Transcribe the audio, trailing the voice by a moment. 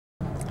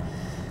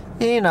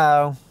You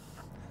know,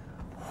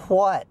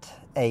 what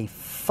a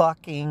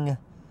fucking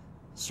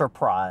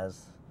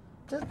surprise.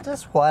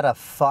 Just what a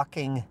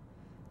fucking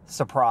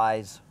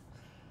surprise.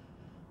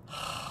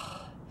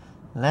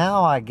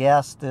 Now I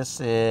guess this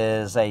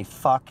is a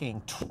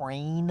fucking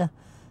train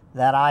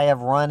that I have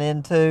run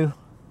into.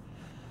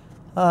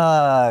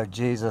 Oh,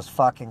 Jesus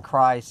fucking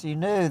Christ. You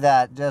knew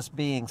that just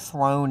being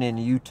thrown in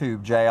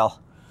YouTube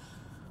jail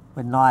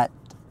would not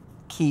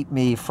keep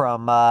me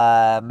from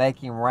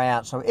making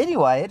rants. So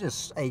anyway, it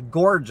is a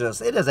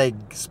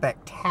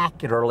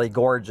spectacularly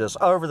gorgeous,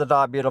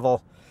 over-the-top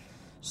beautiful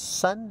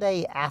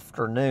Sunday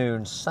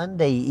afternoon,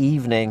 Sunday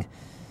evening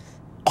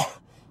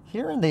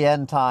here in the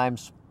end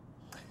times,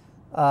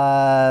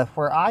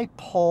 where I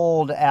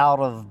pulled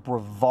out of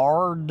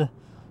Brevard,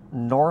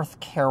 North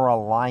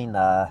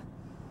Carolina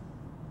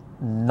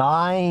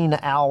 9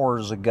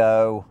 hours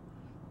ago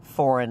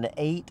for an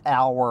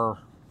 8-hour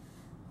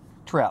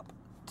trip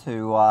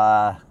to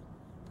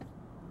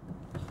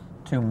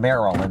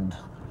Maryland,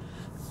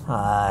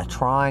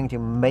 trying to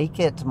make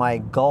it. My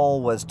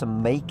goal was to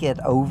make it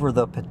over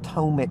the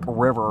Potomac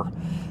River.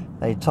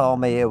 They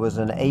told me it was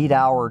an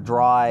 8-hour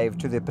drive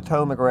to the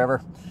Potomac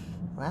River.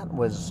 That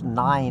was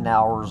 9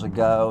 hours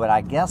ago, and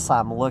I guess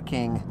I'm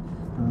looking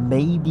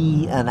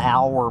maybe an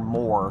hour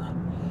more.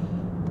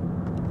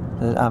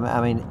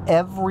 I mean,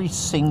 every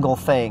single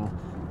thing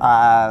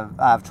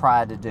I've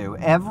tried to do,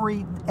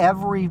 every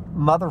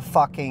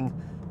motherfucking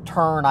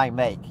turn I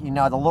make, you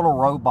know, the little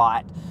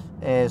robot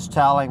is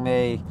telling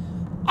me,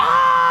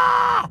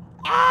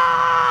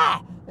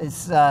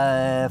 it's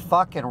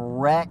fucking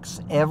wrecks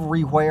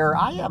everywhere.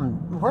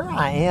 Where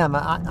I am,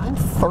 I'm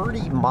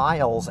 30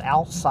 miles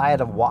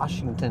outside of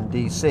Washington,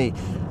 D.C.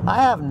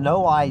 I have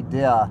no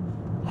idea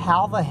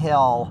how the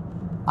hell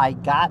I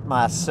got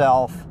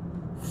myself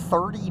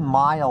 30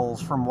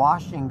 miles from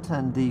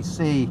Washington,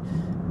 D.C.,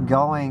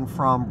 going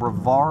from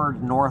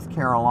Brevard, North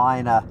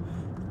Carolina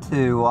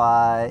to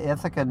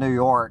Ithaca, New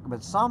York.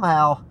 But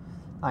somehow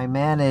I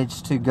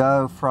managed to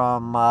go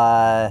from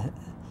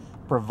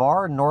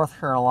Brevard, North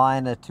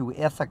Carolina to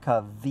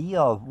Ithaca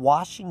via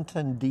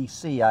Washington,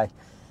 D.C. I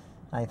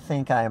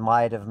think I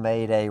might have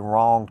made a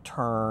wrong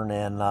turn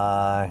in,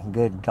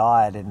 good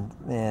God,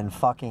 in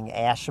fucking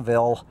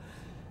Asheville.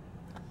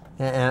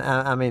 And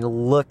I mean,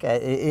 look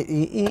at it,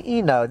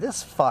 you know,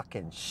 this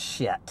fucking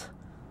shit.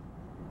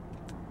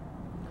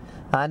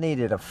 I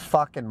needed a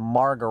fucking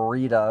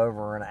margarita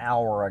over an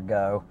hour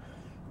ago.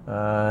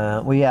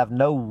 We have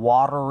no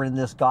water in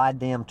this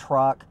goddamn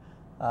truck.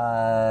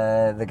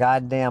 The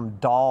goddamn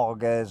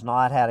dog has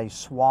not had a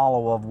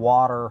swallow of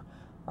water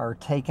or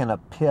taken a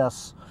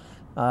piss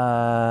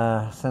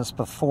since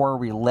before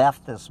we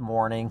left this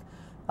morning.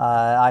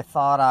 I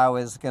thought I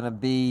was going to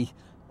be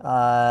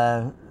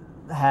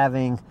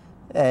having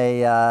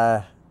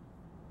a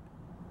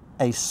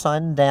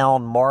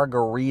sundown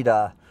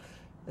margarita,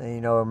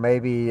 you know,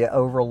 maybe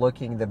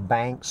overlooking the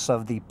banks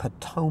of the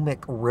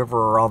Potomac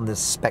River on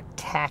this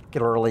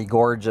spectacularly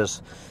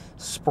gorgeous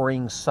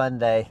spring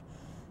Sunday.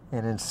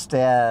 And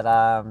instead,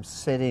 I'm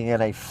sitting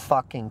in a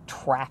fucking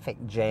traffic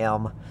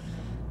jam.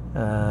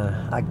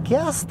 I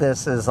guess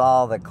this is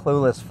all the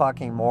clueless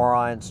fucking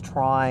morons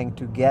trying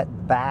to get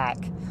back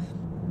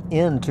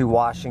into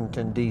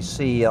Washington,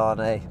 D.C.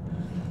 on a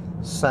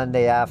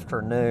Sunday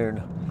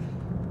afternoon.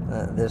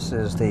 This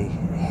is the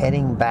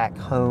heading back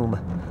home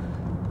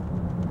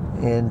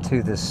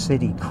into the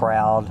city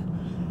crowd.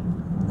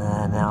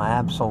 Now,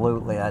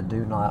 absolutely, I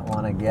do not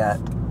want to get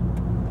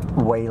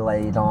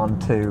waylaid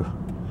onto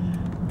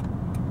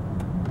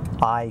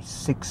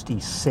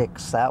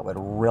I-66. That would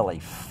really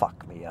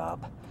fuck me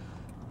up.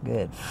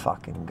 Good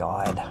fucking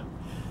God.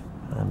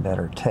 I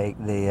better take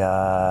the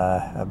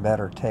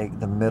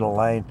middle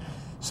lane.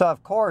 So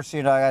of course,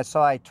 you know,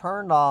 so I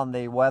turned on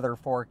the weather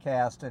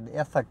forecast in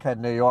Ithaca,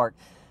 New York.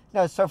 You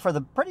know, so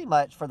pretty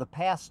much for the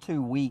past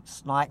 2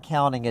 weeks, not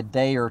counting a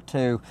day or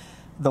two,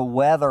 the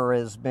weather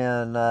has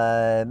been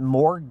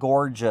more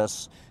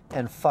gorgeous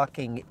in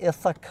fucking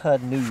Ithaca,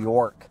 New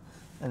York,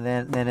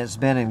 than it's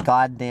been in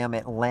goddamn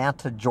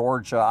Atlanta,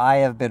 Georgia. I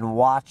have been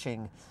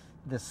watching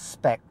this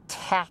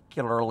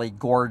spectacularly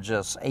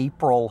gorgeous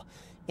April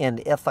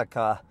in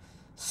Ithaca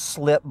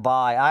slip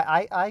by.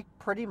 I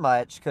pretty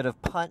much could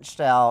have punched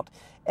out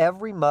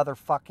every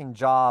motherfucking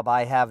job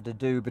I have to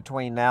do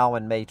between now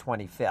and May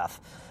 25th.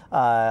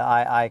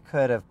 I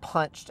could have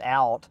punched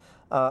out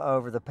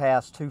over the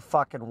past 2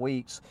 fucking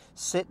weeks,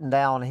 sitting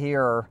down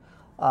here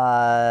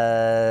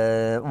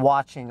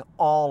watching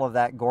all of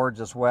that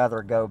gorgeous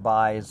weather go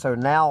by. And so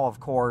now, of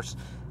course,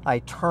 I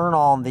turn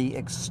on the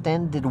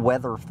extended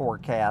weather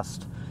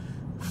forecast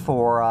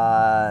for,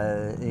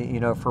 you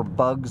know, for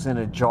Bugs in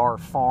a Jar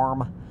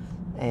Farm,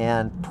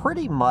 and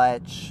pretty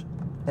much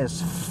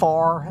as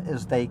far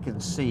as they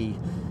can see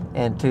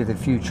into the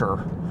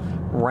future.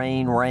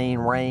 Rain, rain,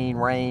 rain,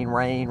 rain,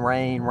 rain,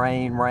 rain,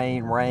 rain,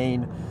 rain,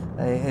 rain.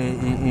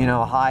 You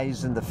know,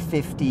 highs in the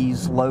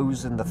 50s,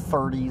 lows in the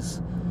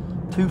 30s.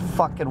 2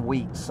 fucking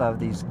weeks of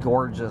these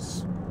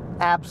gorgeous,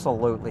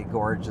 absolutely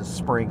gorgeous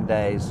spring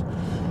days,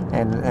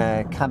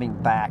 and coming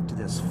back to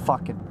this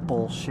fucking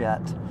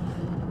bullshit.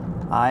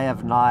 I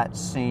have not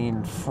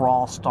seen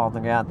frost on the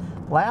ground.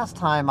 Last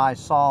time I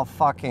saw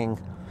fucking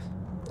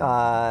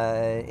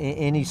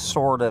any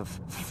sort of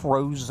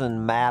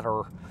frozen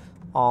matter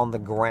on the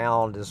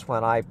ground is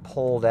when I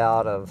pulled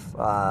out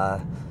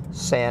of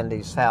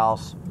Sandy's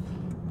house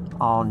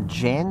on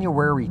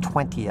January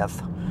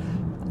 20th.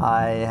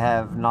 I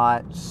have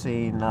not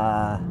seen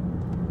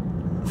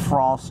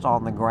frost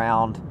on the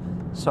ground.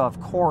 So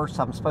of course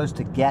I'm supposed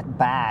to get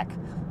back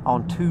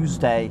on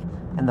Tuesday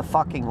and the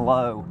fucking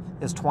low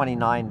is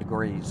 29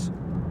 degrees.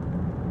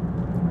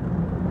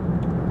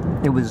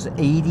 It was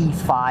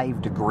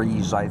 85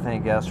 degrees, I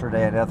think,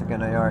 yesterday at Ithaca,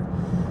 New York.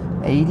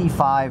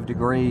 85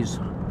 degrees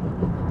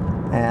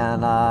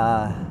and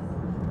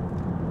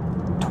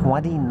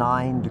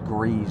 29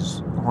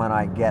 degrees when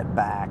I get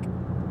back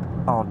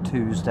on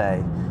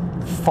Tuesday.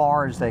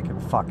 Far as they can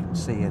fucking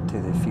see into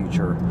the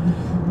future.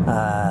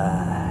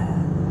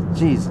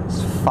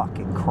 Jesus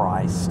fucking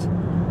Christ.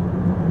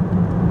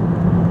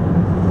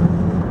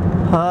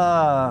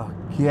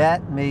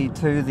 Get me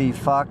to the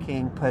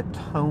fucking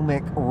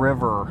Potomac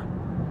River.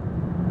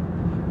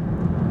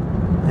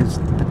 Is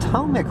the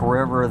Potomac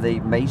River the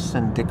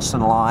Mason-Dixon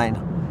Line?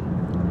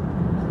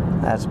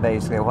 That's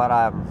basically what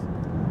I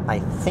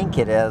think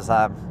it is.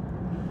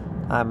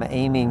 I'm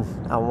aiming,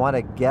 I want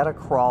to get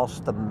across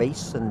the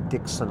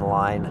Mason-Dixon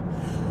Line.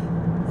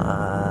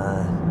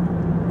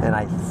 And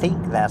I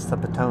think that's the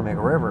Potomac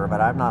River,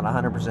 but I'm not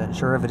 100%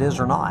 sure if it is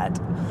or not.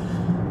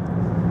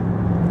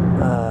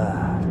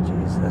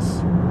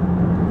 Jesus.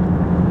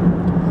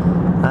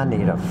 I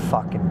need a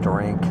fucking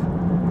drink. Look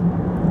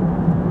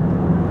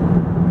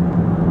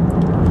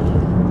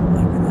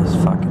at this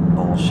fucking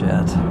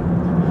bullshit.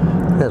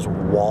 This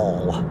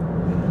wall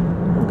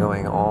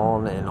going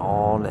on and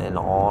on and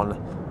on.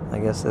 I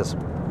guess this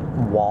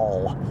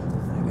wall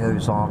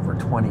goes on for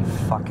 20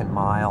 fucking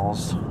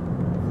miles.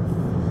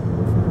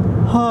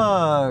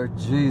 Oh,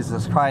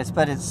 Jesus Christ.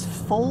 But it's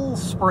full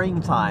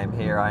springtime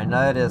here. I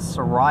notice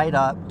right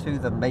up to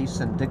the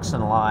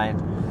Mason-Dixon Line,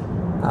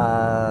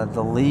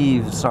 the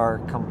leaves are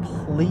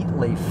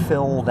completely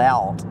filled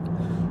out.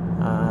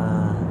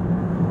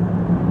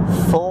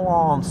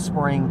 Full-on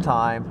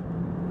springtime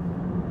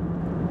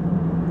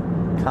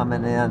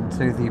coming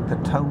into the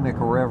Potomac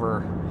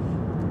River.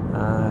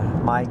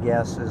 My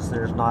guess is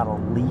there's not a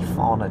leaf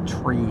on a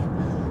tree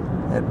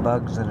at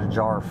Bugs in a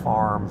Jar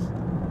Farm.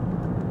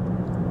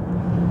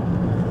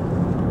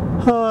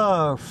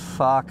 Oh,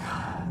 fuck.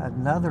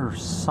 Another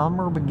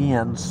summer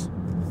begins.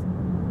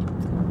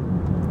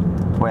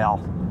 Well,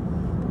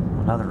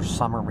 another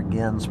summer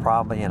begins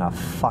probably in a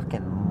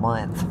fucking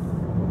month.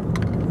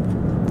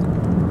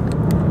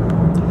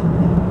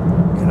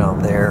 Get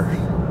up there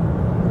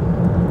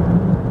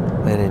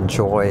and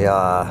enjoy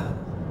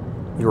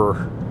your,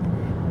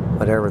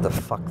 whatever the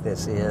fuck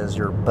this is,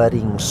 your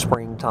budding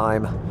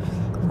springtime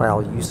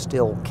while you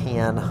still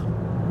can.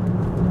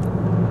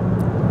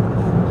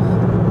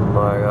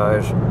 Bye,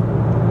 guys.